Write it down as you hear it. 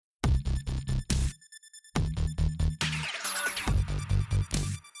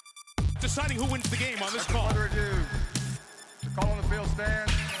deciding who wins the game on this call. Further ado, the call on the field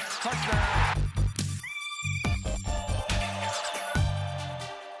stands. Touchdown.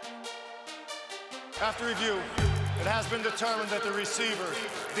 After review, it has been determined that the receiver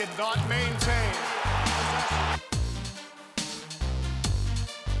did not maintain possession.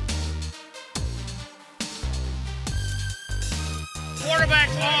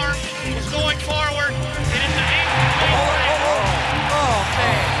 Quarterback's arm is going forward. It is an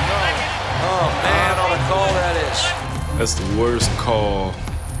Oh, man, on a call that is. That's the worst call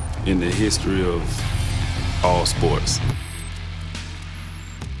in the history of all sports.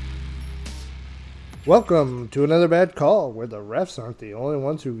 Welcome to another bad call where the refs aren't the only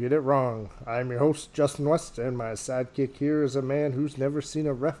ones who get it wrong. I'm your host, Justin West, and my sidekick here is a man who's never seen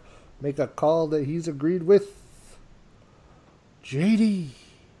a ref make a call that he's agreed with. JD.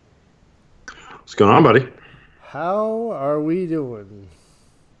 What's going on, buddy? How are we doing?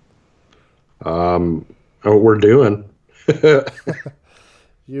 We're doing.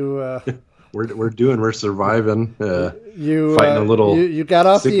 We're surviving. Fighting a little. You got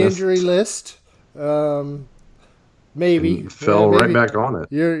off sickness. the injury list. Maybe and fell right back on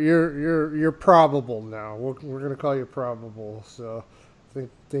it. You're probable now. We're gonna call you probable. So I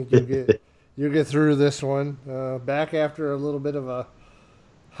think you'll get through this one. Back after a little bit of a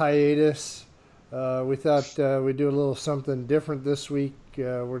hiatus. We thought we'd do a little something different this week.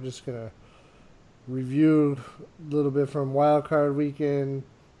 We're just gonna review a little bit from Wild Card Weekend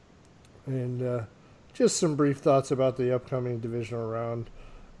and just some brief thoughts about the upcoming divisional round.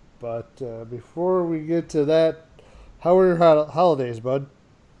 But before we get to that, how were your holidays, bud?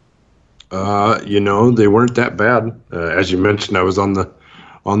 They weren't that bad. As you mentioned, I was on the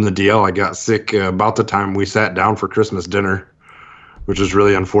DL. I got sick about the time we sat down for Christmas dinner, which was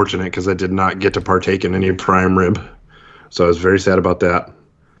really unfortunate because I did not get to partake in any prime rib. So I was very sad about that.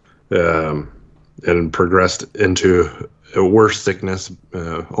 And progressed into a worse sickness,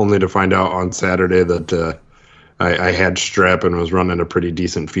 only to find out on Saturday that I had strep and was running a pretty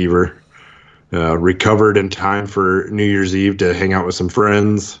decent fever. Recovered in time for New Year's Eve to hang out with some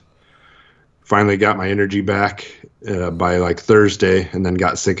friends. Finally got my energy back by like Thursday, and then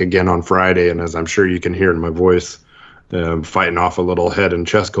got sick again on Friday. And as I'm sure you can hear in my voice, fighting off a little head and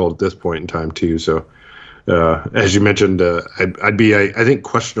chest cold at this point in time too. So as you mentioned, I'd be I think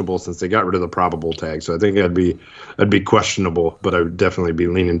questionable since they got rid of the probable tag. So I think I'd be questionable, but I would definitely be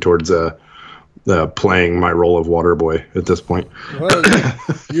leaning towards playing my role of water boy at this point. Well,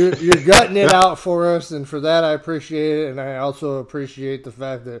 you're gutting it out for us, and for that I appreciate it. And I also appreciate the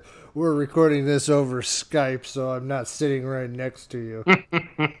fact that we're recording this over Skype, so I'm not sitting right next to you.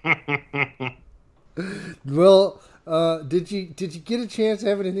 Well, did you get a chance to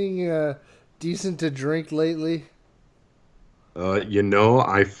have anything decent to drink lately?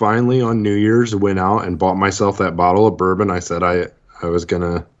 I finally on New Year's went out and bought myself that bottle of bourbon I said I was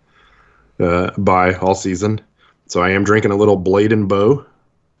gonna buy all season. So I am drinking a little Blade and Bow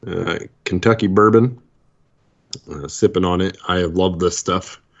Kentucky bourbon, sipping on it. I love this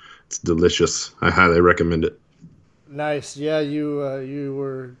stuff. It's delicious. I highly recommend it. Nice. Yeah, you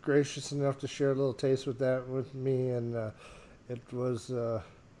were gracious enough to share a little taste with me, and it was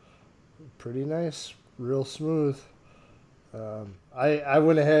pretty nice, real smooth. I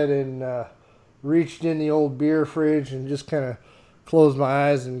went ahead and reached in the old beer fridge and just kind of closed my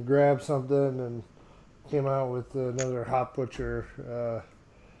eyes and grabbed something and came out with another Hop Butcher.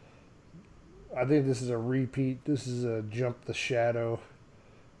 I think this is a repeat. This is a Jump the Shadow,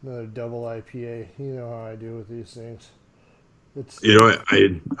 another double IPA. You know how I do with these things.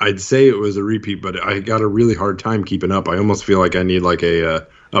 I'd say it was a repeat, but I got a really hard time keeping up. I almost feel like I need like a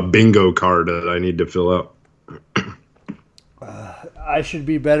bingo card that I need to fill out. I should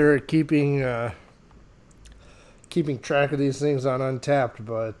be better at keeping track of these things on Untapped,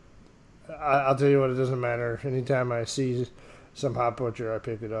 but I'll tell you what, it doesn't matter. Anytime I see some Hop Butcher, I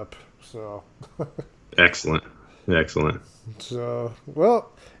pick it up. So Excellent. So,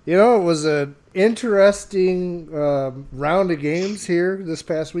 well, it was an interesting round of games here this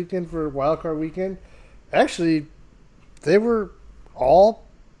past weekend for Wild Card Weekend. Actually, they were all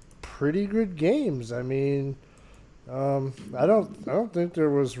pretty good games. I mean, I don't think there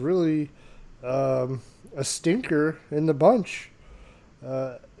was really a stinker in the bunch.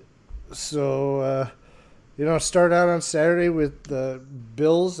 Start out on Saturday with the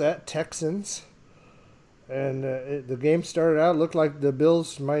Bills at Texans. And the game started out, looked like the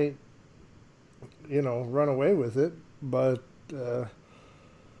Bills might, run away with it. But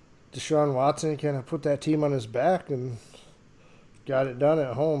Deshaun Watson kind of put that team on his back and got it done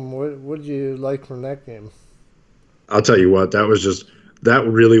at home. What did you like from that game? I'll tell you what, that was just that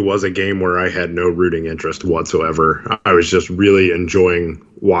really was a game where I had no rooting interest whatsoever. I was just really enjoying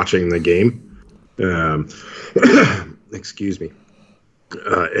watching the game. Excuse me.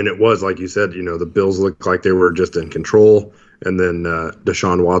 And it was, like you said, the Bills looked like they were just in control. And then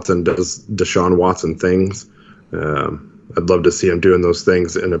Deshaun Watson does Deshaun Watson things. I'd love to see him doing those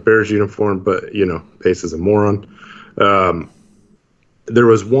things in a Bears uniform, but, Pace is a moron. There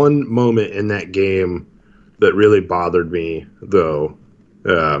was one moment in that game that really bothered me, though.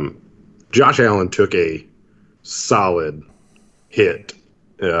 Josh Allen took a solid hit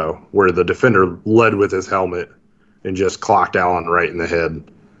where the defender led with his helmet and just clocked Allen right in the head,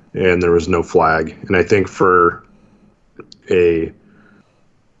 and there was no flag. And I think for a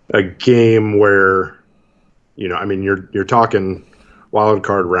game where, you're talking wild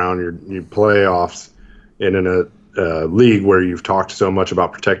card round, you playoffs, and in a league where you've talked so much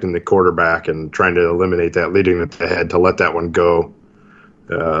about protecting the quarterback and trying to eliminate that leading at the head, to let that one go,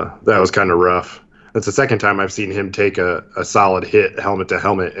 that was kind of rough. That's the second time I've seen him take a solid hit helmet to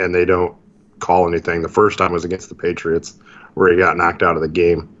helmet and they don't call anything. The first time was against the Patriots where he got knocked out of the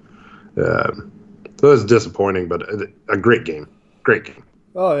game. So it was disappointing, but a great game. Great game.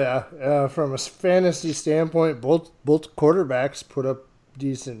 Oh, yeah. From a fantasy standpoint, both quarterbacks put up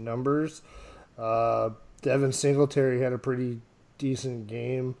decent numbers. Devin Singletary had a pretty decent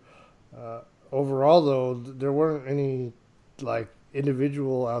game. Overall, though, there weren't any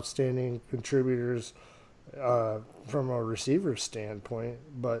individual outstanding contributors from a receiver standpoint.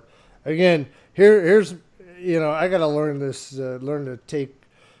 But again, here's I got to learn this, learn to take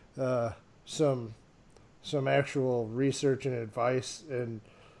some actual research and advice, and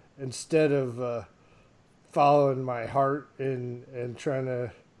instead of following my heart and trying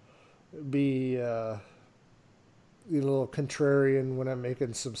to be a little contrarian when I'm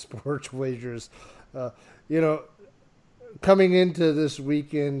making some sports wagers. Coming into this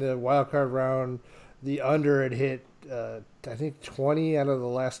weekend, wild card round, the under had hit, I think 20 out of the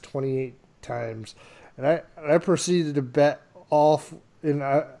last 28 times, and I proceeded to bet in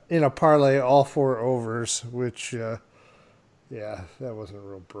a parlay all 4 overs, which that wasn't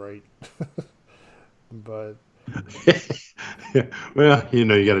real bright, but. Well,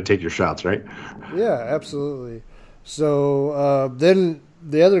 you got to take your shots, right? Yeah, absolutely. So then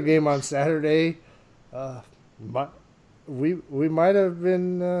the other game on Saturday, we might have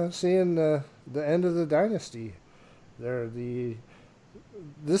been seeing the end of the dynasty.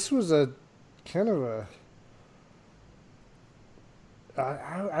 This was a kind of a.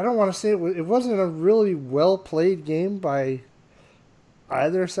 I don't want to say it wasn't a really well played game by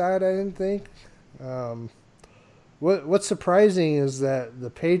either side. I didn't think. What's surprising is that the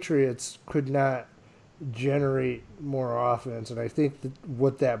Patriots could not generate more offense, and I think that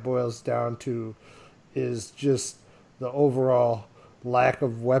what that boils down to is just the overall lack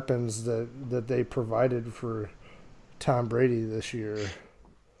of weapons that they provided for Tom Brady this year.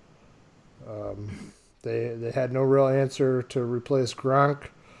 They had no real answer to replace Gronk,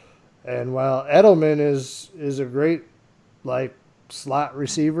 and while Edelman is a great slot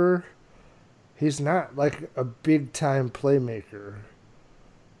receiver, he's not a big-time playmaker.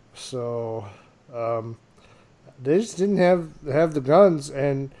 So they just didn't have the guns.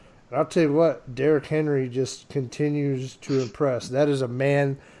 And I'll tell you what, Derrick Henry just continues to impress. That is a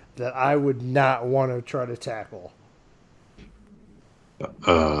man that I would not want to try to tackle.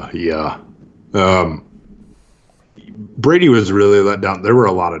 Yeah. Brady was really let down. There were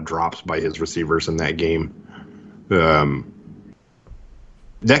a lot of drops by his receivers in that game.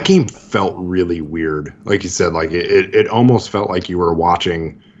 That game felt really weird. Like you said, it almost felt like you were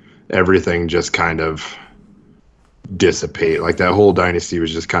watching everything just kind of dissipate. Like that whole dynasty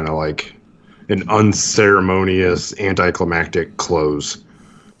was just kind of like an unceremonious, anticlimactic close.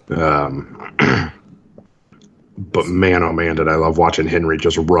 But man, oh man, did I love watching Henry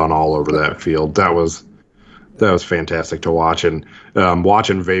just run all over that field. That was fantastic to watch. And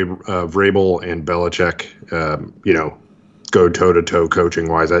watching Vrabel and Belichick, go toe-to-toe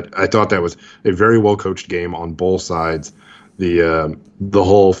coaching-wise. I thought that was a very well-coached game on both sides. The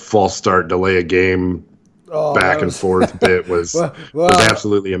whole false start, delay a game, back and forth bit was was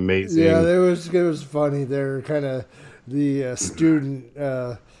absolutely amazing. Yeah, it was funny. They're kind of the student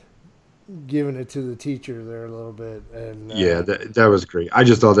giving it to the teacher there a little bit. And yeah, that was great. I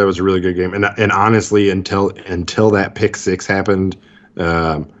just thought that was a really good game. And honestly, until that pick six happened,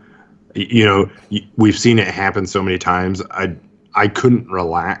 we've seen it happen so many times. I couldn't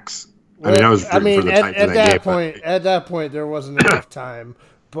relax. I was rooting for the Titans in that game. At that point, there wasn't enough time.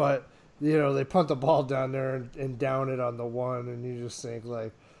 But they punt the ball down there and down it on the one, and you just think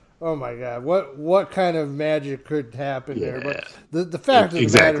oh my God, what kind of magic could happen there? Yeah. But the fact of the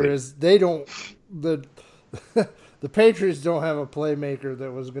Exactly. matter is, they don't the the Patriots don't have a playmaker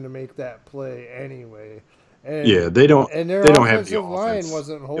that was going to make that play anyway. And, Yeah, they don't. And their They don't have the offensive line offense.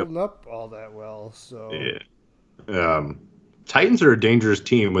 wasn't holding up all that well. So Yeah. Titans are a dangerous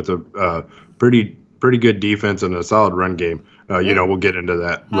team with a pretty good defense and a solid run game. We'll get into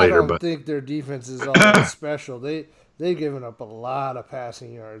that later. I don't But think their defense is all that special. They've given up a lot of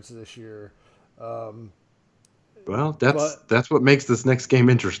passing yards this year. well, that's what makes this next game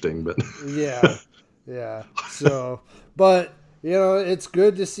interesting. But Yeah. So, but it's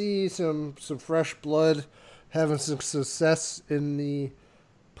good to see some fresh blood having some success in the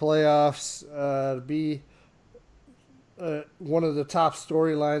playoffs. Be one of the top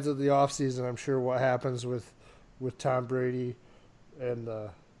storylines of the offseason. I'm sure what happens with Tom Brady and the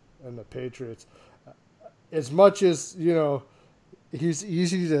Patriots. As much as he's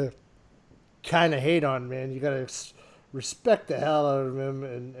easy to kind of hate on, man. You got to respect the hell out of him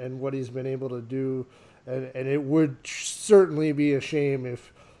and what he's been able to do. And it would certainly be a shame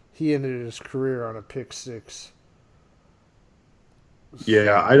if he ended his career on a pick six.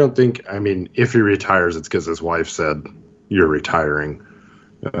 yeah, I don't think. I mean, if he retires, it's because his wife said you're retiring.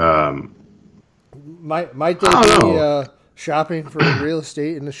 Might they don't be shopping for real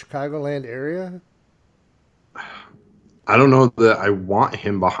estate in the Chicagoland area? I don't know that I want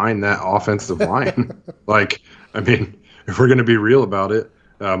him behind that offensive line. I mean, if we're going to be real about it,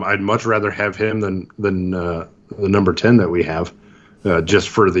 I'd much rather have him than the number 10 that we have, just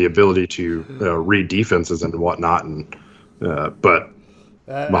for the ability to read defenses and whatnot. And but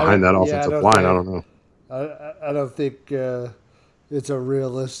behind that offensive line, I don't know. I don't think it's a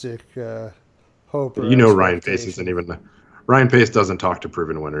realistic hope. Or Ryan Pace isn't even. Ryan Pace doesn't talk to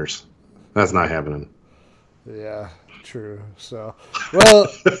proven winners. That's not happening. Yeah, true. So, well,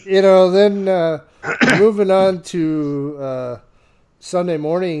 then moving on to Sunday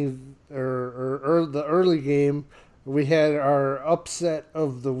morning or the early game, we had our upset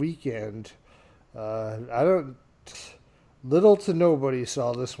of the weekend. Little to nobody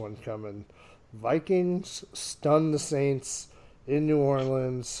saw this one coming. Vikings stun the Saints in New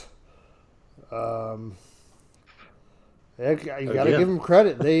Orleans. You got to give them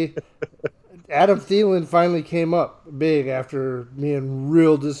credit. Adam Thielen finally came up big after being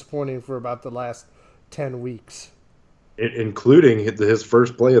real disappointing for about the last 10 weeks. Including his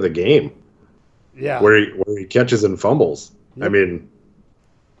first play of the game. Yeah. Where he catches and fumbles. Yep. I mean,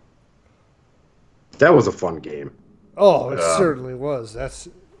 that was a fun game. Oh, it certainly was.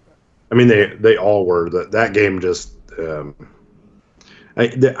 I mean, they all were. That game just.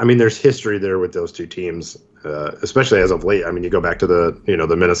 I mean, there's history there with those two teams, especially as of late. I mean, you go back to the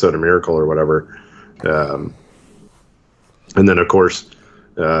Minnesota Miracle or whatever, and then of course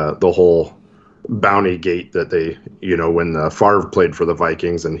the whole bounty gate that they, when Favre played for the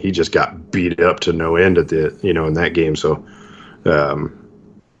Vikings and he just got beat up to no end at the in that game. So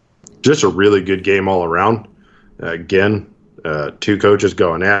just a really good game all around. Again, two coaches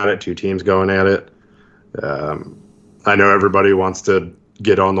going at it, two teams going at it. I know everybody wants to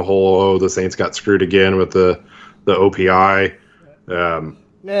get on the whole, the Saints got screwed again with the OPI. But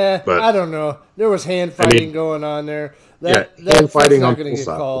I don't know. There was hand fighting going on there. Hand fighting not on going to both get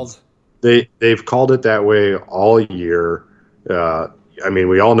sides. called. They've called it that way all year. I mean,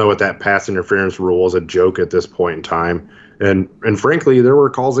 we all know what that pass interference rule is a joke at this point in time. And frankly, there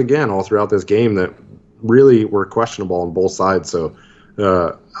were calls again all throughout this game that really were questionable on both sides. So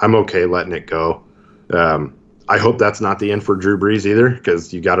I'm okay letting it go. I hope that's not the end for Drew Brees either,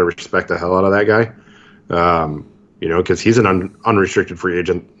 because you got to respect the hell out of that guy. Because he's an unrestricted free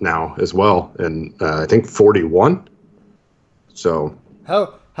agent now as well, and I think 41. So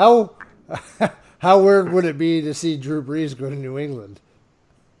how weird would it be to see Drew Brees go to New England?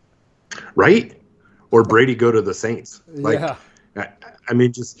 Right? Or Brady go to the Saints. Yeah. I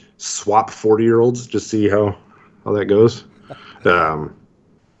mean, just swap 40-year-olds, just see how that goes. I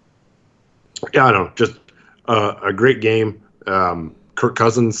don't know. Just a great game. Kirk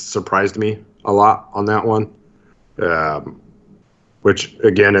Cousins surprised me a lot on that one. Which,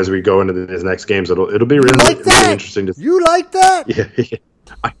 again, as we go into these next games, it'll be really interesting to see. You like that? Yeah.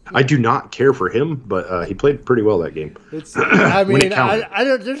 I do not care for him, but he played pretty well that game. I mean, I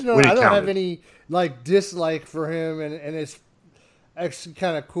don't counted. have any dislike for him, and it's actually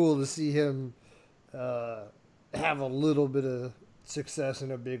kind of cool to see him have a little bit of success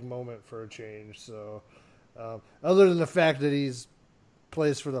in a big moment for a change. So, other than the fact that he's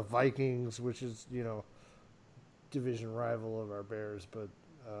plays for the Vikings, which is division rival of our Bears, but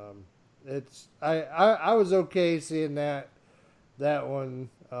I was okay seeing that one.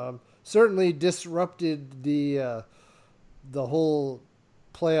 Certainly disrupted the whole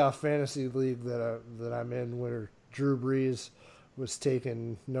playoff fantasy league that I'm in, where Drew Brees was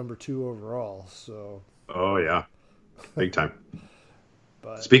taken number 2 overall. So. Oh yeah, big time.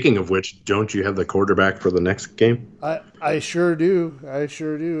 But speaking of which, don't you have the quarterback for the next game? I sure do.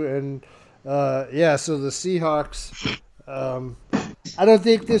 And so the Seahawks. I don't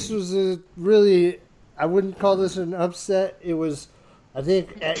think this was I wouldn't call this an upset. It was, I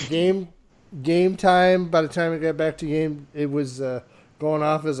think, at game time. By the time it got back to game, it was going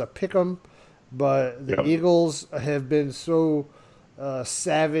off as a pick'em. But the Eagles have been so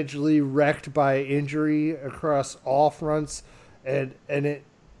savagely wrecked by injury across all fronts, and it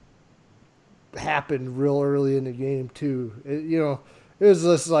happened real early in the game too. It was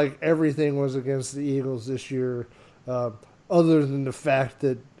just like everything was against the Eagles this year, other than the fact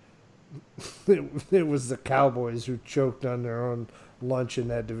that it was the Cowboys who choked on their own lunch in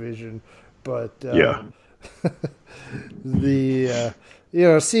that division. But the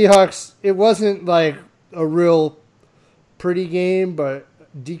Seahawks, it wasn't like a real pretty game, but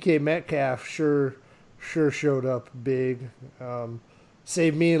DK Metcalf sure showed up big.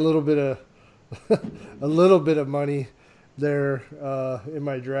 Saved me a little bit of money there in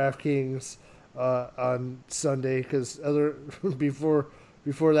my DraftKings on Sunday, because before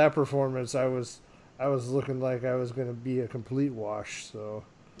that performance, I was looking like I was going to be a complete wash. So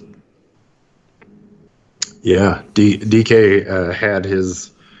yeah, DK had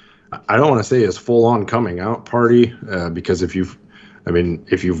his, I don't want to say his full-on coming out party, because if you've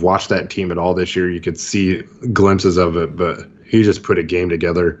watched that team at all this year, you could see glimpses of it, but he just put a game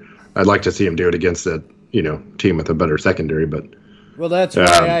together. I'd like to see him do it against a team with a better secondary, but well, that's why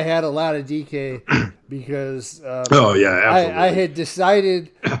I had a lot of DK, because absolutely. I had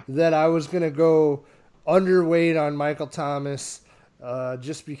decided that I was going to go underweight on Michael Thomas,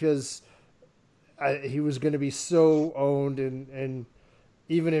 just because he was going to be so owned, and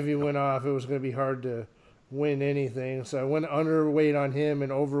even if he went off, it was going to be hard to win anything. So I went underweight on him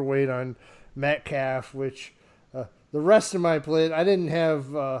and overweight on Metcalf, which the rest of my play, I didn't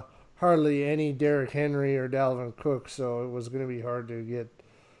have hardly any Derrick Henry or Dalvin Cook, so it was going to be hard to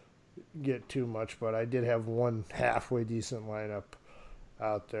get too much. But I did have one halfway decent lineup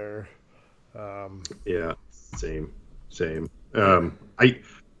out there. Yeah, same.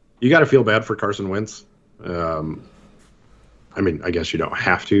 You got to feel bad for Carson Wentz. I guess you don't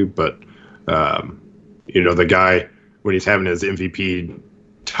have to, but the guy, when he's having his MVP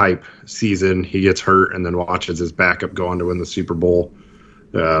type season, he gets hurt and then watches his backup go on to win the Super Bowl.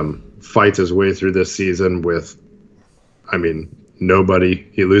 Fights his way through this season with, nobody.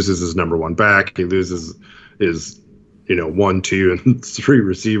 He loses his number one back. He loses his, 1, 2, and 3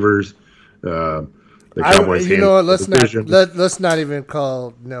 receivers. The Cowboys. Let's not even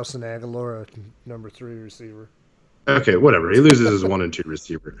call Nelson Aguilar a number 3 receiver. Okay, whatever. He loses his 1 and 2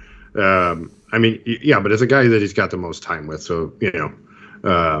 receiver. But it's a guy that he's got the most time with. So and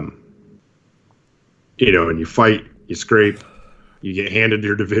you fight, you scrape, you get handed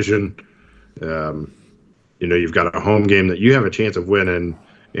your division. You've got a home game that you have a chance of winning,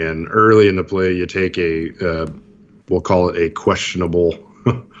 and early in the play you take we'll call it a questionable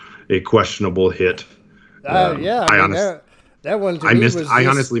hit. That one to me was I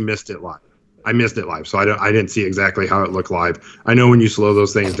honestly missed it live. I missed it live, so I didn't see exactly how it looked live. I know when you slow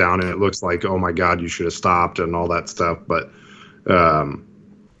those things down and it looks like, oh my God, you should have stopped and all that stuff. But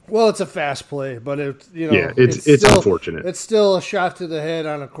well, it's a fast play, but it's still unfortunate. It's still a shot to the head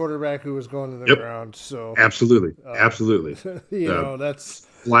on a quarterback who was going to the ground. So absolutely. That's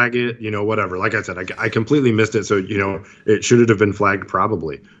flag it. Whatever. Like I said, I completely missed it. So it should have been flagged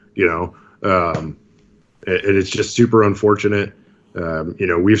probably. It's just super unfortunate.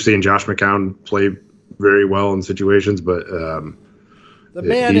 We've seen Josh McCown play very well in situations, but the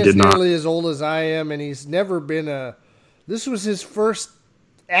man is nearly as old as I am, and he's never been this was his first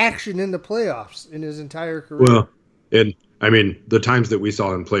action in the playoffs in his entire career. Well, and the times that we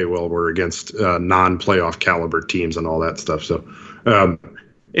saw him play well were against non-playoff caliber teams and all that stuff. So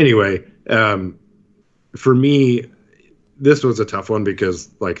anyway, for me, this was a tough one because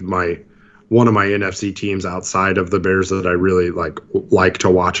one of my NFC teams outside of the Bears that I really like to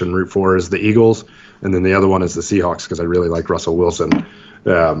watch and root for is the Eagles, and then the other one is the Seahawks because I really like Russell Wilson.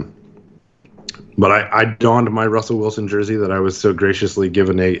 But I donned my Russell Wilson jersey that I was so graciously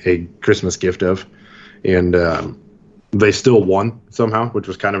given a Christmas gift of, and they still won somehow, which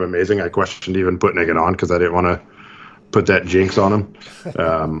was kind of amazing. I questioned even putting it on because I didn't want to put that jinx on them.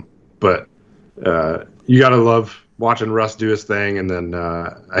 But you got to love watching Russ do his thing. And then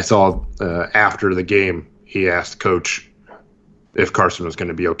I saw after the game, he asked Coach, if Carson was going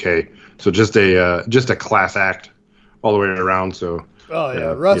to be okay. So just a class act all the way around. So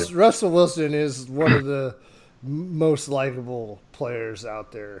Russell Wilson is one of the most likable players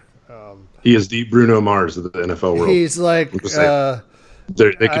out there. He is the Bruno Mars of the NFL world. He's like they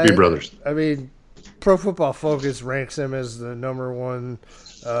could be brothers. I mean, Pro Football Focus ranks him as the number one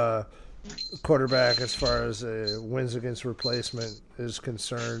quarterback as far as wins against replacement is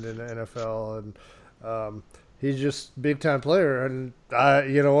concerned in the NFL, and he's just big time player. And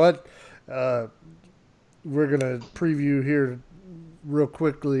you know what, we're gonna preview here real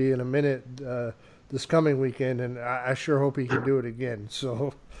quickly in a minute this coming weekend, and I sure hope he can do it again.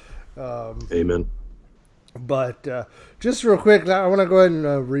 So, amen. But just real quick, I want to go ahead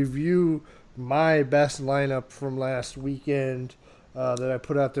and review my best lineup from last weekend that I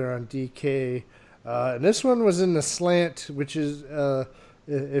put out there on DK. And this one was in the slant, which is,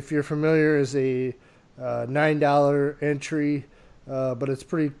 if you're familiar, is a $9 entry, but it's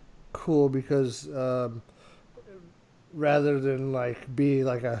pretty cool because rather than like be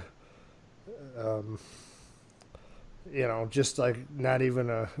like a just like not even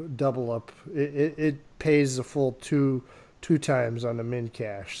a double up, it pays the full two times on the min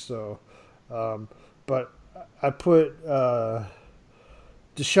cash. So, but I put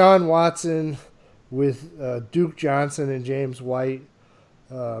Deshaun Watson with Duke Johnson and James White,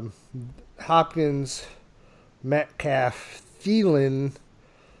 Hopkins, Metcalf, Thielen,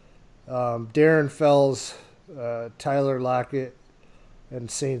 Darren Fells, Tyler Lockett, and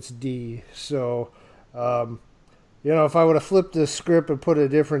Saints D. So, if I would have flipped the script and put a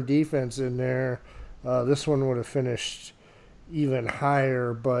different defense in there, this one would have finished even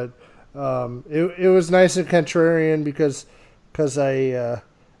higher. But it was nice and contrarian because I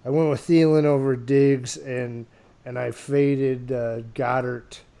went with Thielen over Diggs and I faded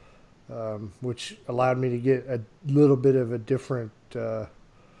Goddard, which allowed me to get a little bit of a different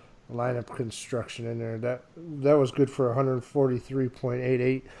lineup construction in there. That was good for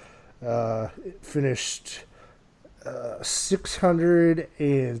 143.88. It finished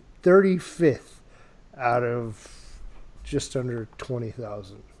 635th out of just under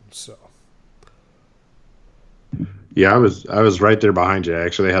 20,000. So. Yeah, I was right there behind you. I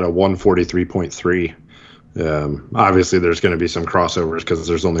actually had a 143.3. Obviously, there's going to be some crossovers because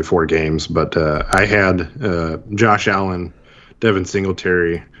there's only 4 games, but I had Josh Allen, Devin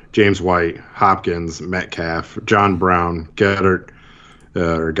Singletary, James White, Hopkins, Metcalf, John Brown, Irv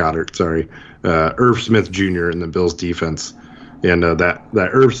Smith Jr. in the Bills defense, and that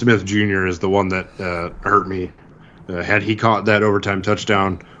Irv Smith Jr. is the one that hurt me. Had he caught that overtime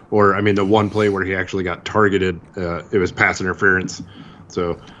touchdown, or the one play where he actually got targeted, it was pass interference.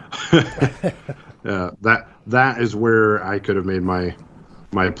 So that is where I could have made my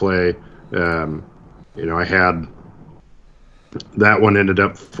play. I had that one ended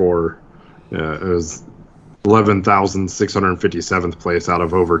up for it was 11,657th place out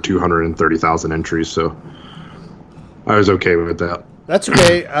of over 230,000 entries. So I was okay with that. That's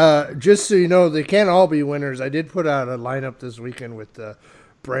okay. Just so you know, they can't all be winners. I did put out a lineup this weekend with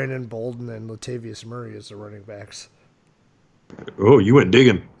Brandon Bolden and Latavius Murray as the running backs. Oh, you went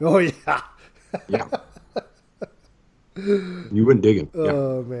digging. Oh, yeah. Yeah. You went digging.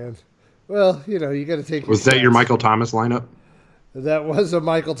 Oh, yeah. Man. Well, you got to take. Was that your Michael Thomas lineup? That was a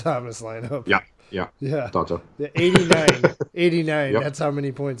Michael Thomas lineup. Yeah. Yeah. Thought so. The 89. 89. Yep. That's how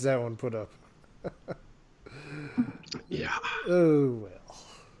many points that one put up. Yeah. Oh, well.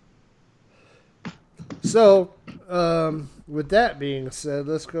 So, with that being said,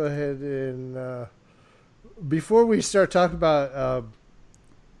 let's go ahead and before we start talking about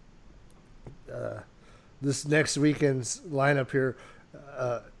this next weekend's lineup here,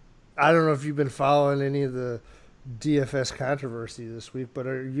 I don't know if you've been following any of the DFS controversy this week, but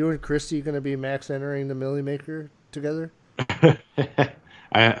are you and Christy going to be max entering the Millie Maker together?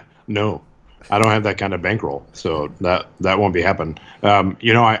 No, I don't have that kind of bankroll, so that won't be happening.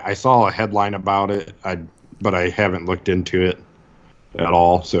 I saw a headline about it, but I haven't looked into it at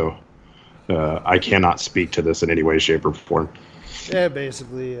all, so I cannot speak to this in any way, shape, or form. Yeah,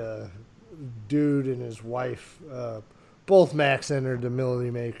 basically, dude and his wife both max entered the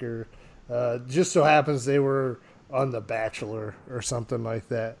Millie Maker. Just so happens they were on The Bachelor or something like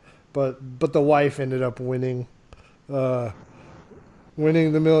that, but the wife ended up winning the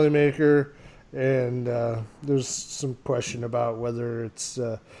Millie Maker, and there's some question about whether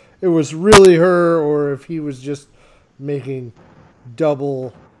it was really her or if he was just making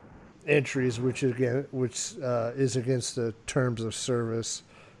double entries, which is against the terms of service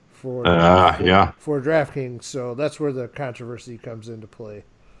for DraftKings. So that's where the controversy comes into play.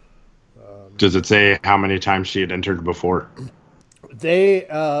 Does it say how many times she had entered before? They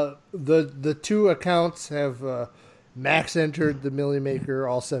the two accounts have max entered the Millie Maker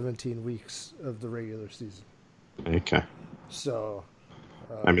all 17 weeks of the regular season. Okay. So,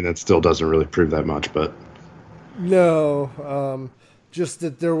 I mean, that still doesn't really prove that much, but no, just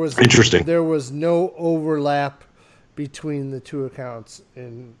that there was interesting. There was no overlap between the two accounts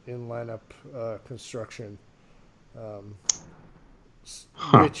in lineup construction,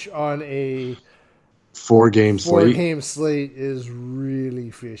 which on a 4-game slate. 4-game slate is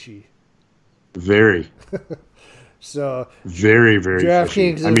really fishy. Very. So very, very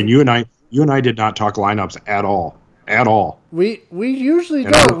fishy. I mean, you and I did not talk lineups at all. At all. We usually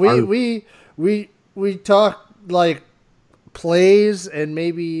don't. We talk like plays and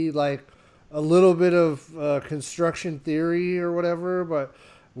maybe like a little bit of construction theory or whatever, but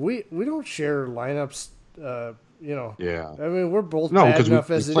we don't share lineups. Yeah. I mean, we're both bad enough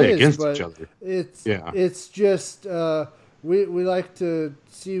as it is, but it's just we like to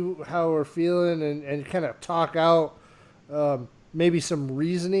see how we're feeling and kind of talk out maybe some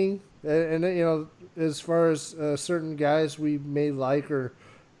reasoning and as far as certain guys we may like or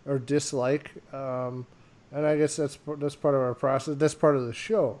dislike, and I guess that's part of our process. That's part of the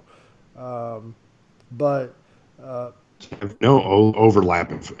show, but no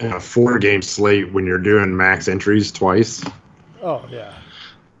overlap in a 4-game slate when you're doing max entries twice. Oh yeah,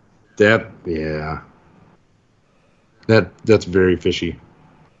 that's very fishy.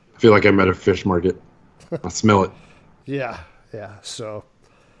 I feel like I'm at a fish market. I smell it. Yeah. So.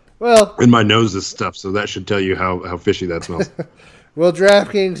 Well, and my nose is stuffed, so that should tell you how fishy that smells. Well,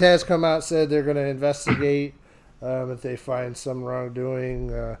 DraftKings has come out, said they're going to investigate if they find some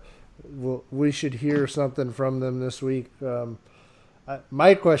wrongdoing. We should hear something from them this week.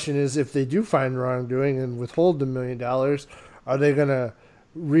 My question is, if they do find wrongdoing and withhold the $1 million, are they going to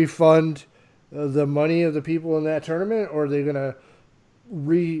refund the money of the people in that tournament, or are they going to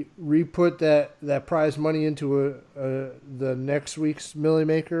re-put that prize money into the next week's Millie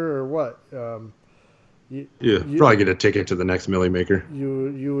Maker, or what? Probably get a ticket to the next Millie Maker.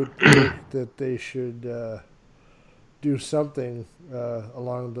 You would think that they should do something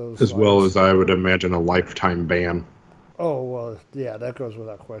along those lines. As well as I would imagine a lifetime ban. Oh well, yeah, that goes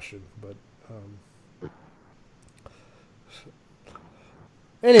without question. But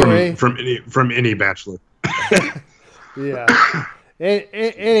anyway, from any bachelor. Yeah.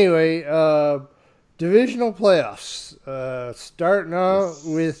 Anyway, divisional playoffs. Starting out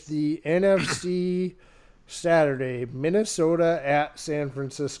with the NFC Saturday, Minnesota at San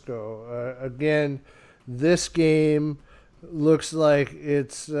Francisco. Again, this game looks like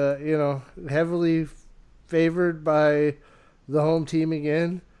it's heavily favored by the home team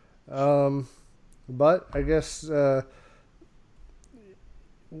again. But I guess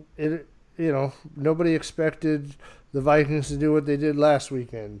nobody expected the Vikings to do what they did last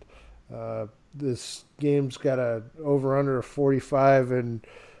weekend. This game's got a over-under of 45, and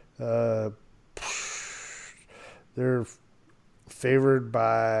they're favored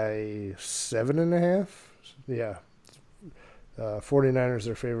by 7.5. Yeah, 49ers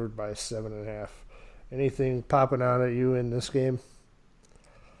are favored by 7.5. Anything popping out at you in this game?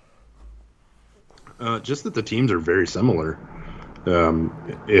 Just that the teams are very similar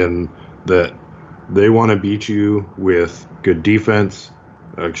in that they want to beat you with good defense,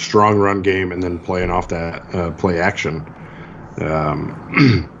 a strong run game, and then playing off that play action.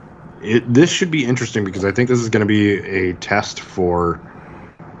 This should be interesting because I think this is going to be a test for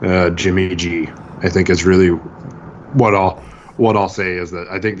Jimmy G. I think is really what I'll say is that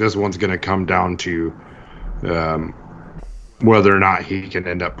I think this one's going to come down to whether or not he can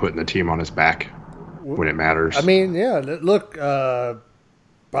end up putting the team on his back when it matters. I mean, yeah, look,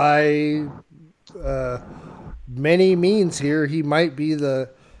 by many means here, he might be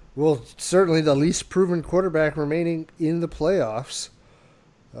certainly the least proven quarterback remaining in the playoffs.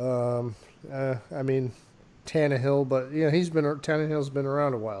 I mean, Tannehill, but Tannehill's been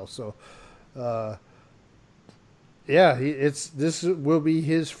around a while, so this will be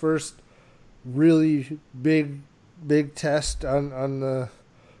his first really big test on the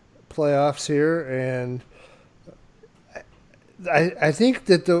playoffs here, and I think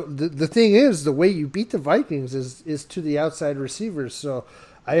that the thing is the way you beat the Vikings is to the outside receivers. So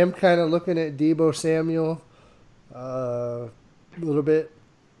I am kind of looking at Deebo Samuel a little bit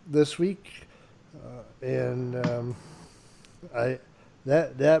this week, and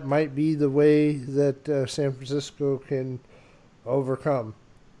that might be the way that San Francisco can overcome.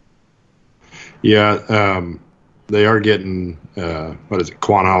 Yeah, they are getting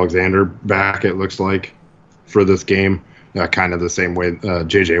Quan Alexander back. It looks like for this game. Kind of the same way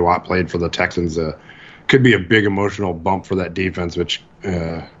J.J. Watt played for the Texans a could be a big emotional bump for that defense, which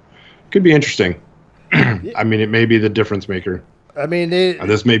could be interesting. I mean, it may be the difference maker. I mean,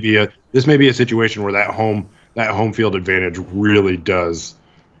 this may be a situation where that home field advantage really does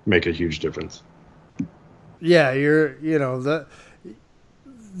make a huge difference. Yeah,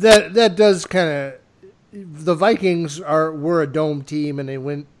 that does kind of. The Vikings were a dome team, and they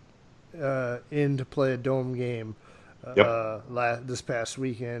went in to play a dome game this past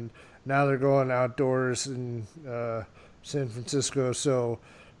weekend. Now they're going outdoors in San Francisco. So,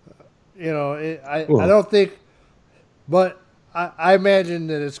 I don't think, but I imagine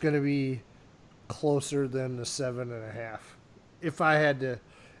that it's going to be closer than the 7.5. If I had to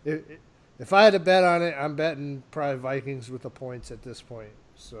bet on it, I'm betting probably Vikings with the points at this point.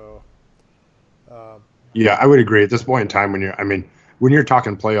 So, yeah, I would agree. At this point in time, when you're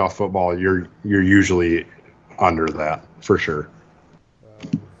talking playoff football, you're usually under that for sure.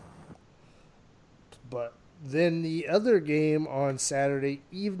 But then the other game on Saturday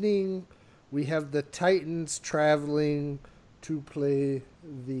evening, we have the Titans traveling to play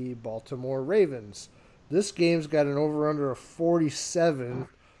the Baltimore Ravens. This game's got an over-under of 47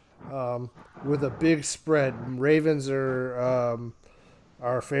 with a big spread. Ravens are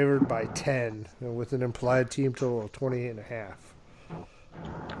favored by 10 with an implied team total of 28.5.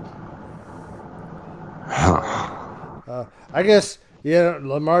 I guess,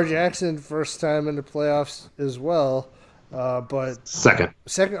 Lamar Jackson, first time in the playoffs as well. But second. Oh,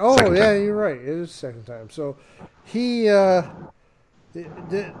 second yeah, time. You're right. It is second time. So he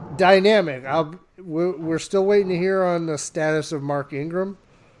dynamic. We're still waiting to hear on the status of Mark Ingram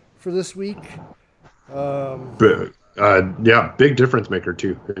for this week. Yeah, big difference maker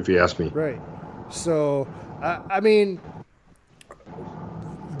too, if you ask me. Right. So, I mean,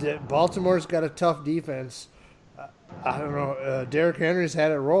 Baltimore's got a tough defense. I don't know. Derrick Henry's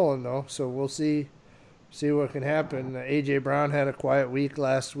had it rolling though, so we'll see what can happen. A.J. Brown had a quiet week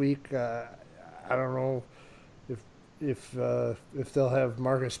last week. I don't know if they'll have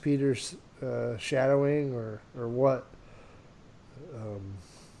Marcus Peters shadowing or what.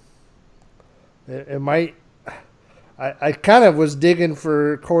 It might. I kind of was digging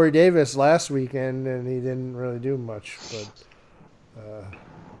for Corey Davis last weekend, and he didn't really do much. But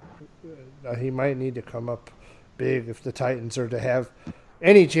he might need to come up big if the Titans are to have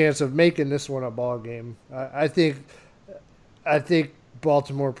any chance of making this one a ball game. I think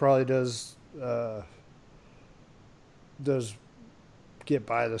Baltimore probably does get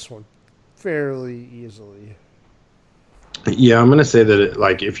by this one fairly easily. Yeah, I'm going to say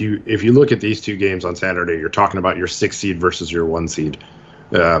that if you look at these two games on Saturday, you're talking about your 6 seed versus your 1 seed.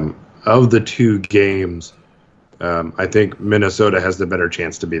 Of the two games, I think Minnesota has the better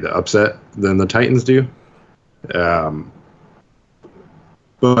chance to be the upset than the Titans do.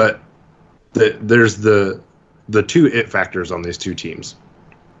 But there's the two it factors on these two teams.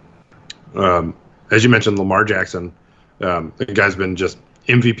 As you mentioned, Lamar Jackson, the guy's been just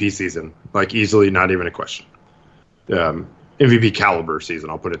MVP season, like easily not even a question. MVP caliber season,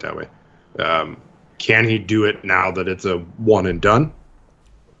 I'll put it that way. Can he do it now that it's a one and done?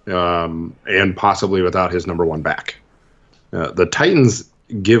 And possibly without his number one back. The Titans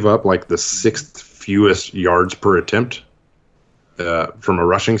give up like the 6th fewest yards per attempt from a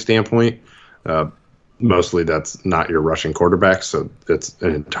rushing standpoint. Mostly that's not your rushing quarterback, so it's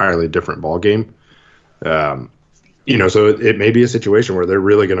an entirely different ball game. So it may be a situation where they're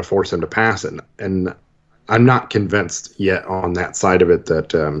really going to force him to pass it. And I'm not convinced yet on that side of it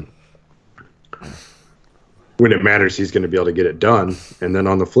that when it matters, he's going to be able to get it done. And then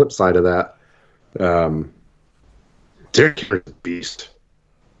on the flip side of that, Derrick Henry's a beast.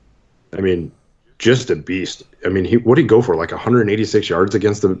 I mean, just a beast. I mean, what did he go for? Like 186 yards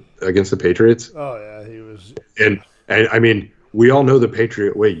against the Patriots? Oh yeah, he was. And I mean, we all know the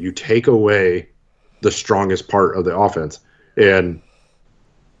Patriot way. You take away the strongest part of the offense, and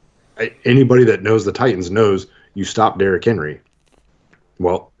anybody that knows the Titans knows you stop Derrick Henry.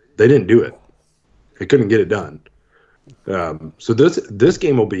 Well, they didn't do it. They couldn't get it done. So this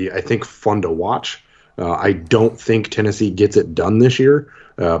game will be, I think, fun to watch. I don't think Tennessee gets it done this year,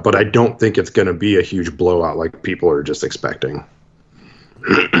 but I don't think it's going to be a huge blowout like people are just expecting.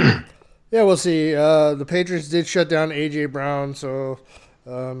 Yeah, we'll see. The Patriots did shut down A.J. Brown, so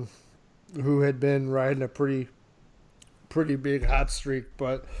who had been riding a pretty big hot streak.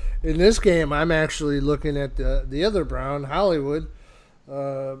 But in this game, I'm actually looking at the other Brown, Hollywood.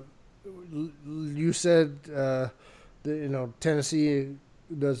 You said Tennessee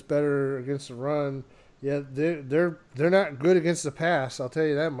does better against the run. Yeah, they're not good against the pass. I'll tell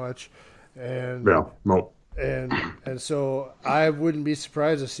you that much. And yeah, no. and so I wouldn't be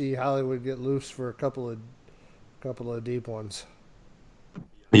surprised to see Hollywood get loose for a couple of deep ones.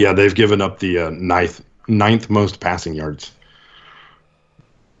 Yeah, they've given up the ninth most passing yards.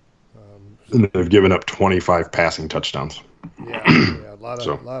 And they've given up 25 passing touchdowns. Yeah, a lot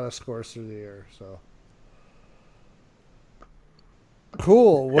of scores through the air. So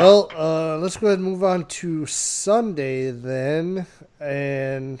cool. Well, let's go ahead and move on to Sunday then,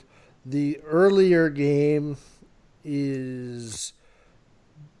 and the earlier game is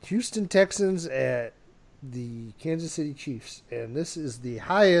Houston Texans at the Kansas City Chiefs, and this is the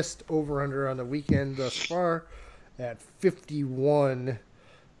highest over-under on the weekend thus far at 51.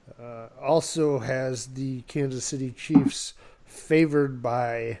 Also has the Kansas City Chiefs favored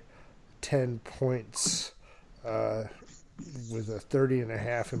by 10 points with a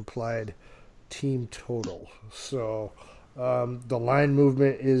 30.5 implied team total. So the line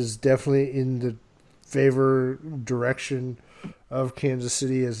movement is definitely in the favor direction of Kansas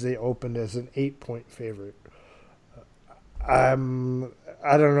City as they opened as an 8-point favorite. I don't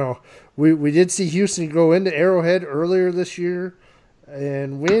know. We did see Houston go into Arrowhead earlier this year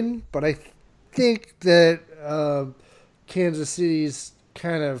and win, but I think that Kansas City's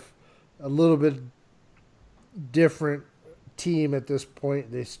kind of a little bit different team at this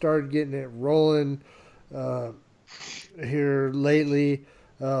point. They started getting it rolling here lately,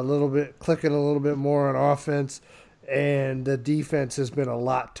 clicking a little bit more on offense, and the defense has been a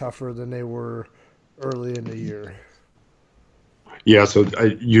lot tougher than they were early in the year. Yeah, so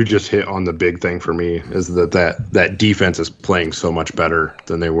you just hit on the big thing for me is that defense is playing so much better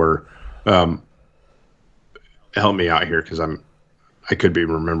than they were. Help me out here because I could be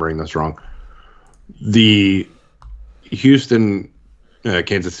remembering this wrong. The Houston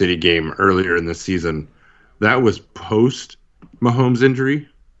Kansas City game earlier in the season, that was post Mahomes injury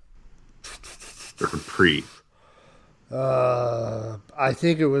or pre? I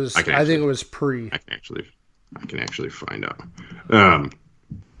think it was. I think it was pre. I can actually find out.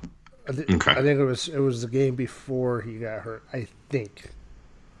 Okay. I think it was the game before he got hurt. I think.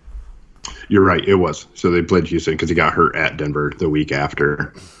 You're right. It was. So they played Houston because he got hurt at Denver the week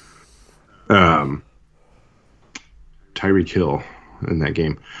after. Tyreek Hill in that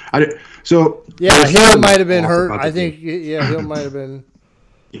game. Hill might have been hurt. I think. Yeah, Hill might have been.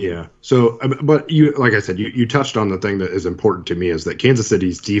 Yeah. So, but you, like I said, you touched on the thing that is important to me is that Kansas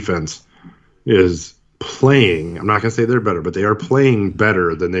City's defense is playing. I'm not going to say they're better, but they are playing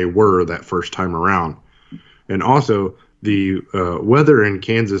better than they were that first time around. And also, the weather in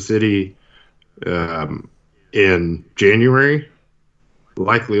Kansas City in January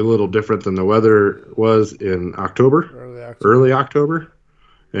likely a little different than the weather was in early October.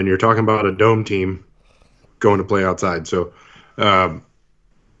 And you're talking about a dome team going to play outside. So I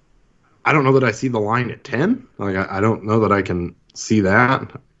don't know that I see the line at 10. Like I don't know that I can see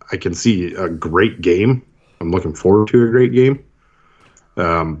that. I can see a great game. I'm looking forward to a great game.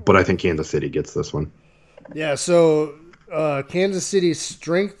 But I think Kansas City gets this one. Yeah, so Kansas City's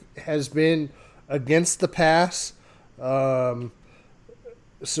strength has been against the pass.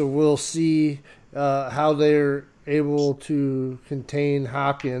 So we'll see how they're able to contain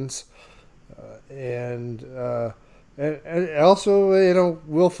Hopkins. And also,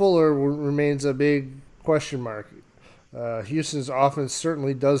 Will Fuller remains a big question mark. Houston's offense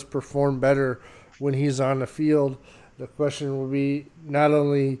certainly does perform better when he's on the field. The question will be not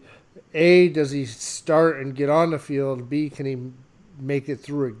only A, does he start and get on the field, B, can he make it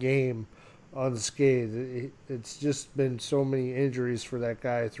through a game unscathed? It's just been so many injuries for that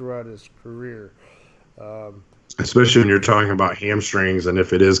guy throughout his career. Especially when you're talking about hamstrings and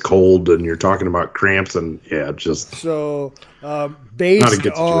if it is cold and you're talking about cramps and just so based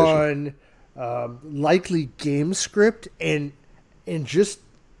on likely game script and just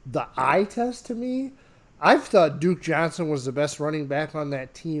the eye test to me, I've thought Duke Johnson was the best running back on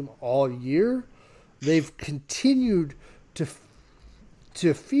that team all year. They've continued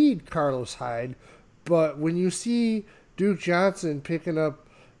to feed Carlos Hyde, but when you see Duke Johnson picking up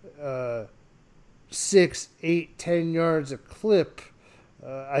 6, 8, 10 yards a clip,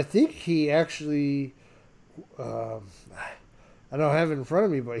 I think he actually I don't have it in front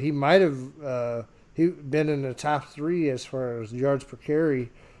of me, but he might have he been in the top 3 as far as yards per carry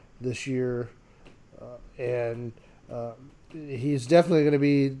this year, and he's definitely going to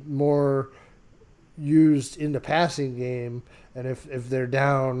be more used in the passing game. And if they're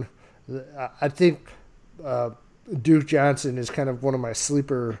down, I think Duke Johnson is kind of one of my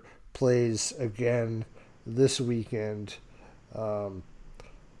sleeper plays again this weekend.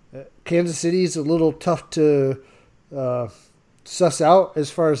 Kansas City is a little tough to suss out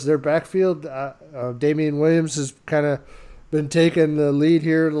as far as their backfield. Damian Williams has kind of been taking the lead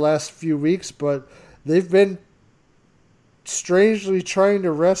here the last few weeks, but they've been strangely trying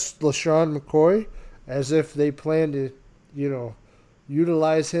to rest LaShawn McCoy as if they plan to,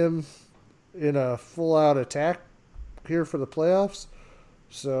 utilize him in a full-out attack here for the playoffs.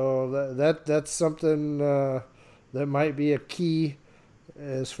 So that's something that might be a key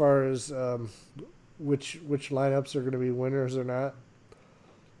as far as which lineups are going to be winners or not.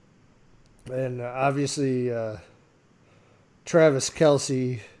 And obviously Travis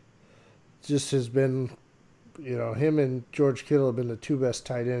Kelce just has been, him and George Kittle have been the two best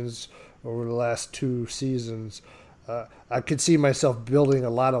tight ends over the last 2 seasons. I could see myself building a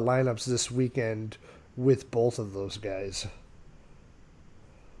lot of lineups this weekend with both of those guys.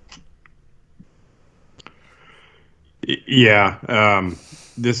 Yeah.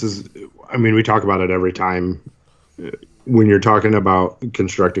 This is, we talk about it every time. When you're talking about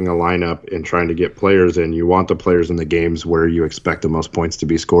constructing a lineup and trying to get players in, you want the players in the games where you expect the most points to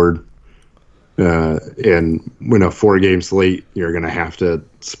be scored. And when a 4-game slate, you're going to have to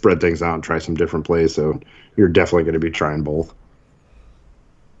spread things out and try some different plays. So you're definitely going to be trying both.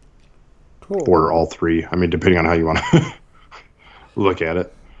 Cool. Or all 3. Depending on how you want to look at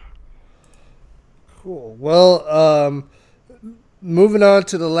it. Cool. Well, moving on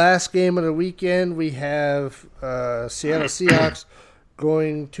to the last game of the weekend, we have Seattle Seahawks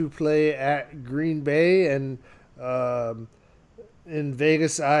going to play at Green Bay. And in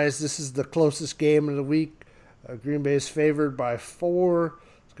Vegas eyes, this is the closest game of the week. Green Bay is favored by 4.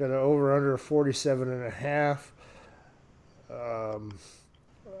 It's got an over-under of 47.5.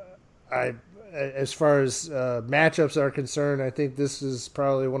 As far as matchups are concerned, I think this is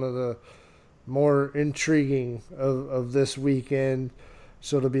probably one of the more intriguing of this weekend.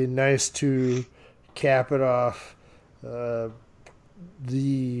 So it'll be nice to cap it off.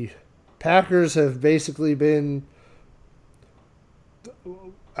 The Packers have basically been,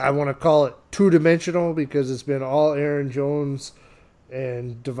 I want to call it two-dimensional, because it's been all Aaron Jones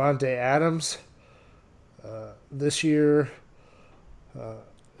and Devontae Adams this year.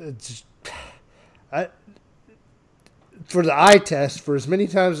 For the eye test, for as many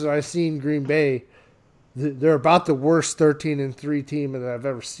times as I've seen Green Bay, they're about the worst 13-3 team that I've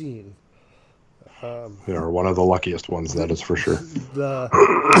ever seen. They're one of the luckiest ones, that is for sure. The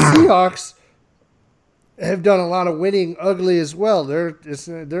Seahawks have done a lot of winning ugly as well. They're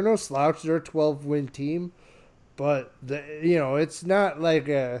no slouch. They're a 12-win team, but it's not like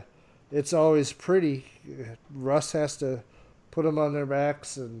it's always pretty. Russ has to put them on their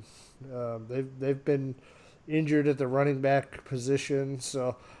backs, and they've been injured at the running back position.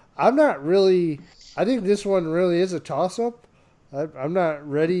 So I'm not really. I think this one really is a toss-up. I'm not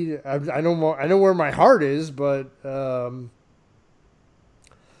ready. I know where my heart is, but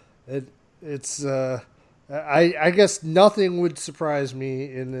it's. I guess nothing would surprise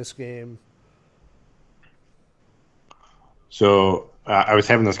me in this game. So I was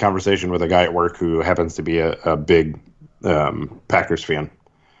having this conversation with a guy at work who happens to be a big Packers fan,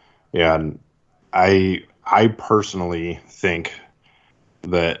 and I personally think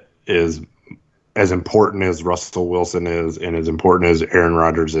that is as important as Russell Wilson is and as important as Aaron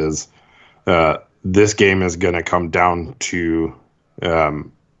Rodgers is. This game is going to come down to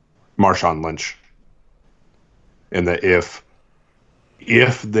Marshawn Lynch. And that if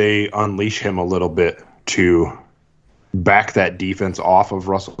they unleash him a little bit to back that defense off of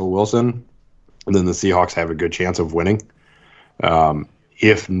Russell Wilson, then the Seahawks have a good chance of winning.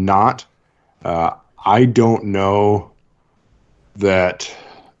 If not, I don't know that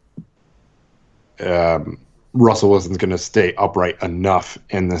Russell Wilson's going to stay upright enough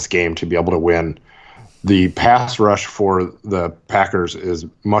in this game to be able to win. The pass rush for the Packers is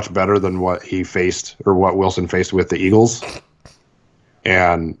much better than what he faced or what Wilson faced with the Eagles.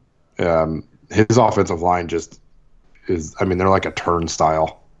 And his offensive line just is, they're like a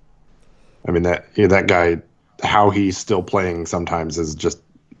turnstile. That guy, how he's still playing sometimes is just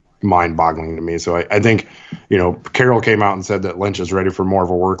mind-boggling to me. So I think, Carroll came out and said that Lynch is ready for more of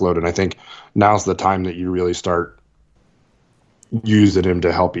a workload, and I think now's the time that you really start using him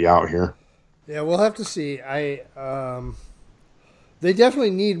to help you out here. Yeah, we'll have to see. They definitely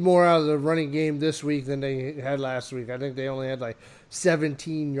need more out of the running game this week than they had last week. I think they only had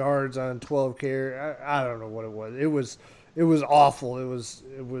 17 yards on 12 carries. I don't know what it was. It was awful. It was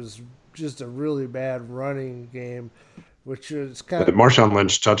just a really bad running game, which is kind of. The Marshawn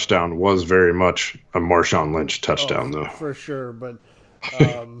Lynch touchdown was very much a Marshawn Lynch touchdown, though. For sure, but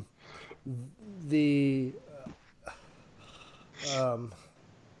I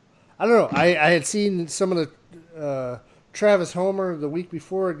don't know. I had seen some of the Travis Homer the week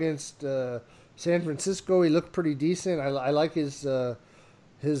before against San Francisco. He looked pretty decent. I like his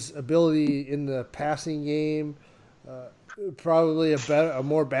ability in the passing game. Probably a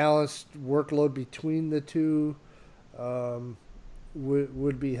more balanced workload between the two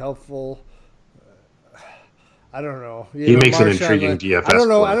would be helpful. I don't know. He makes an intriguing DFS. I don't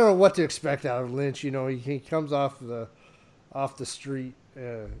know. play. I don't know what to expect out of Lynch. He comes off the street,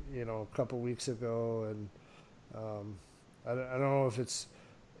 a couple weeks ago, and I don't know if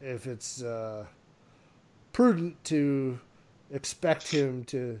it's prudent to expect him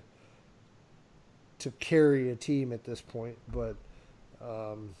to carry a team at this point, but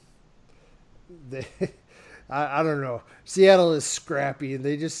I don't know. Seattle is scrappy, and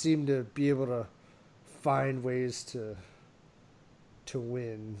they just seem to be able to find ways to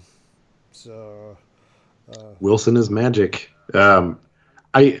win. So Wilson is magic.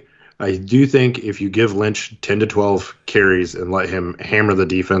 I do think if you give Lynch 10 to 12 carries and let him hammer the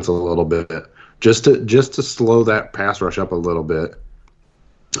defense a little bit, just to slow that pass rush up a little bit,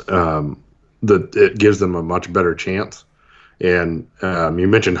 it gives them a much better chance. And you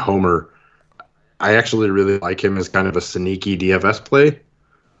mentioned Homer. I actually really like him as kind of a sneaky DFS play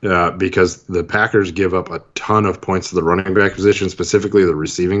because the Packers give up a ton of points to the running back position, specifically the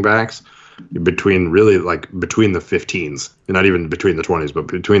receiving backs, between the 15s, and not even between the 20s, but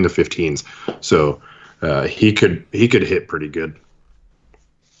between the 15s. So he could hit pretty good.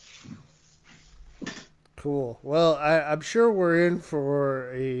 Cool. Well, I'm sure we're in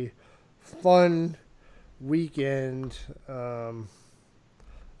for a fun weekend of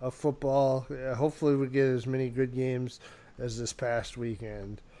football. Hopefully we get as many good games as this past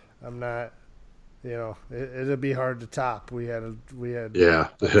weekend. I'm not, it'll be hard to top. We had Yeah.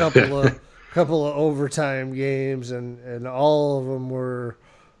 a couple of overtime games, and all of them were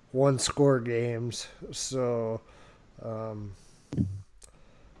one-score games. So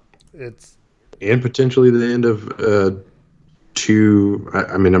it's and potentially the end of two.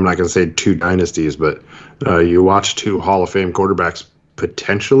 I mean, I'm not going to say two dynasties, but you watch two Hall of Fame quarterbacks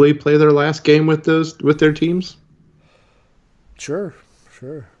potentially play their last game with their teams. Sure,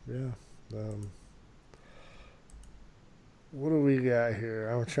 yeah. What do we got here?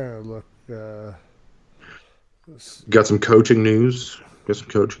 I'm trying to look. Got some coaching news.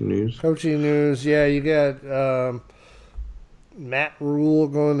 Coaching news. Yeah, you got Matt Rule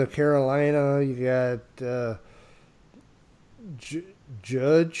going to Carolina. You got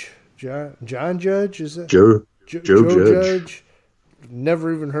John Judge. Is it Joe Judge?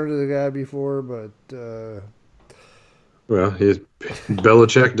 Never even heard of the guy before, but well, he's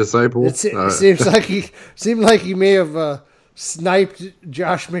Belichick disciple. It seemed like he may have sniped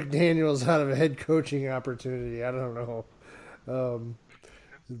Josh McDaniels out of a head coaching opportunity. I don't know.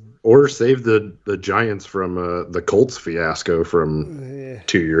 Or saved the Giants from the Colts fiasco from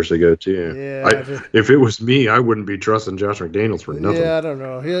 2 years ago too. Yeah, if it was me, I wouldn't be trusting Josh McDaniels for nothing. Yeah, I don't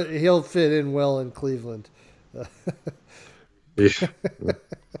know. He'll fit in well in Cleveland. Yeah.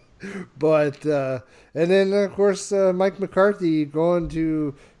 But and then of course Mike McCarthy going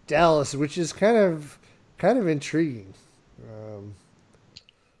to Dallas, which is kind of intriguing.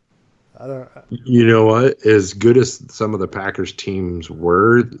 I don't. You know what? As good as some of the Packers teams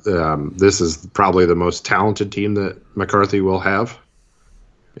were, this is probably the most talented team that McCarthy will have,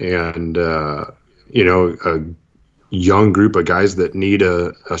 and a young group of guys that need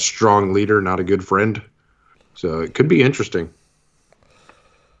a strong leader, not a good friend. So it could be interesting.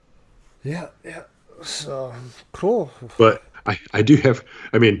 Yeah. So cool. But I do have.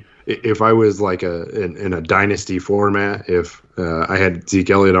 I mean, if I was like in a dynasty format, if I had Zeke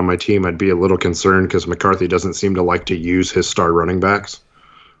Elliott on my team, I'd be a little concerned because McCarthy doesn't seem to like to use his star running backs.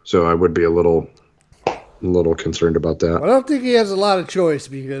 So I would be a little concerned about that. I don't think he has a lot of choice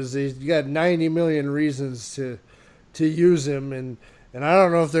because he's got 90 million reasons to use him, and I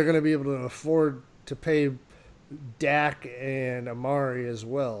don't know if they're going to be able to afford to pay Dak and Amari as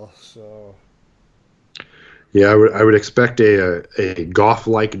well. So yeah, I would expect a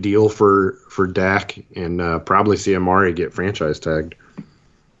Goff-like deal for Dak and probably see Amari get franchise tagged.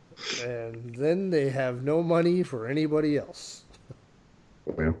 And then they have no money for anybody else.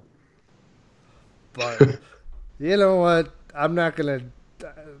 Well, but you know what? I'm not gonna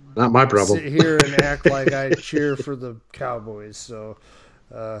not my problem. Sit here and act like I cheer for the Cowboys. So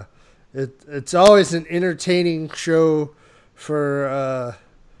it's always an entertaining show for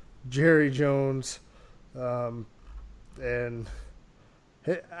Jerry Jones. And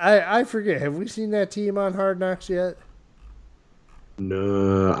I forget, have we seen that team on Hard Knocks yet?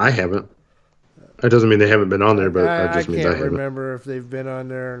 No, I haven't. That doesn't mean they haven't been on there, but that just means I haven't. I can't remember if they've been on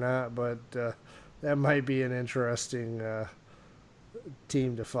there or not, but that might be an interesting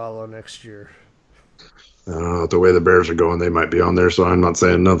team to follow next year. I don't know. The way the Bears are going, they might be on there, so I'm not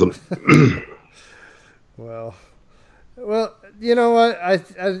saying nothing. Well, you know what?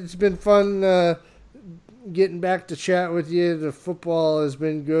 It's been fun getting back to chat with you. The football has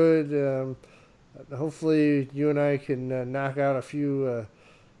been good. Hopefully, you and I can knock out a few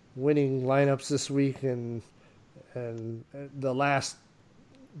winning lineups this week and the last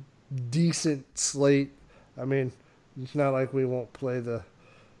decent slate. I mean, it's not like we won't play the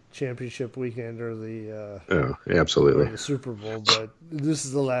championship weekend or the absolutely or the Super Bowl, but this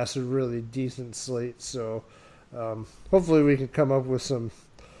is the last really decent slate. So hopefully we can come up with some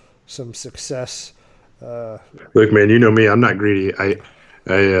success. Look, man, you know me. I'm not greedy.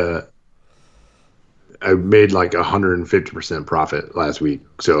 I made like 150% profit last week,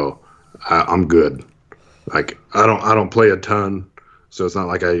 so I'm good. Like I don't play a ton, so it's not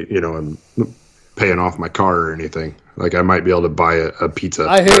like I'm paying off my car or anything. Like I might be able to buy a pizza.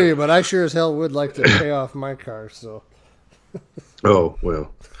 I hear you, but I sure as hell would like to pay off my car. So. Oh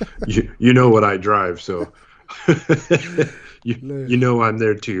well, you know what I drive, so you know I'm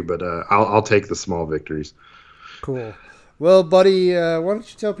there too. But I'll take the small victories. Cool. Well, buddy, why don't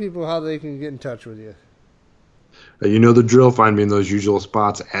you tell people how they can get in touch with you? You know the drill. Find me in those usual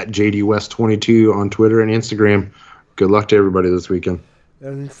spots at JDWest22 on Twitter and Instagram. Good luck to everybody this weekend.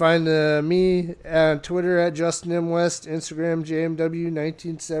 And find me on Twitter at Justin M. West, Instagram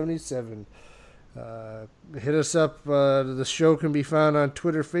JMW1977. Hit us up. The show can be found on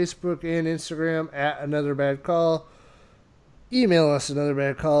Twitter, Facebook, and Instagram at Another Bad Call. Email us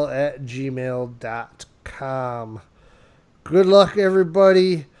anotherbadcall@gmail.com. Good luck,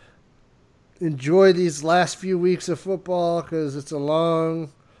 everybody. Enjoy these last few weeks of football because it's a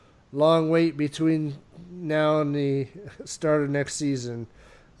long wait between now and the start of next season.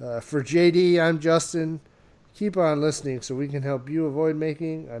 For JD, I'm Justin. Keep on listening so we can help you avoid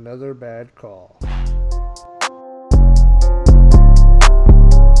making another bad call.